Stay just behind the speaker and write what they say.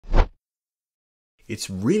It's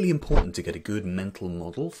really important to get a good mental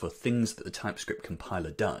model for things that the TypeScript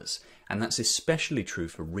compiler does, and that's especially true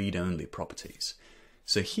for read-only properties.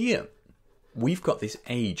 So here, we've got this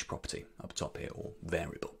age property up top here, or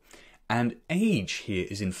variable, and age here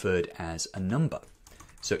is inferred as a number.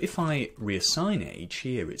 So if I reassign age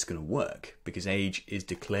here, it's going to work because age is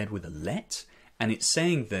declared with a let, and it's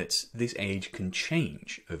saying that this age can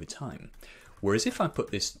change over time. Whereas if I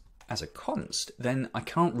put this as a const, then I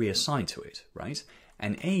can't reassign to it, right?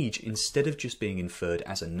 And age, instead of just being inferred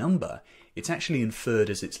as a number, it's actually inferred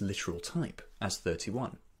as its literal type, as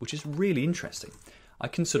 31, which is really interesting. I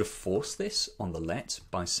can sort of force this on the let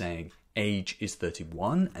by saying age is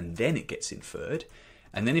 31, and then it gets inferred.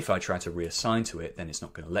 And then if I try to reassign to it, then it's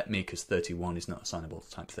not going to let me because 31 is not assignable to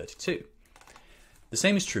type 32. The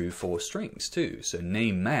same is true for strings too. So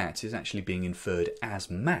name Matt is actually being inferred as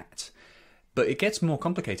Matt. But it gets more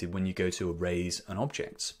complicated when you go to arrays and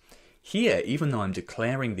objects. Here, even though I'm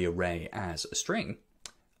declaring the array as a string,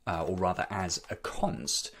 or rather as a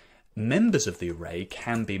const, members of the array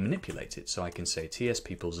can be manipulated. So I can say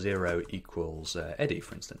tspeople0 equals Eddie,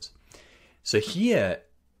 for instance. So here,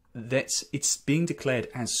 it's being declared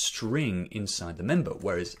as string inside the member,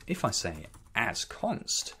 whereas if I say as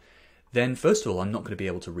const, then first of all, I'm not going to be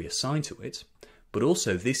able to reassign to it, but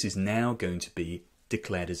also this is now going to be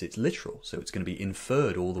declared as its literal, so it's going to be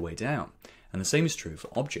inferred all the way down. And the same is true for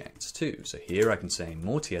objects too. So here I can say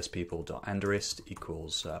more tspeople.anderist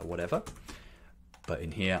equals whatever, but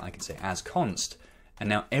in here I can say as const, and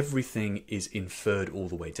now everything is inferred all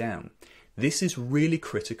the way down. This is really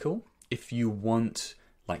critical if you want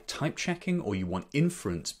like type checking, or you want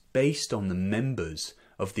inference based on the members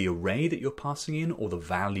of the array that you're passing in or the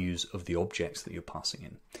values of the objects that you're passing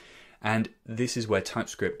in. And this is where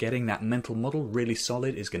TypeScript, getting that mental model really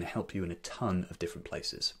solid, is going to help you in a ton of different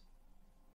places.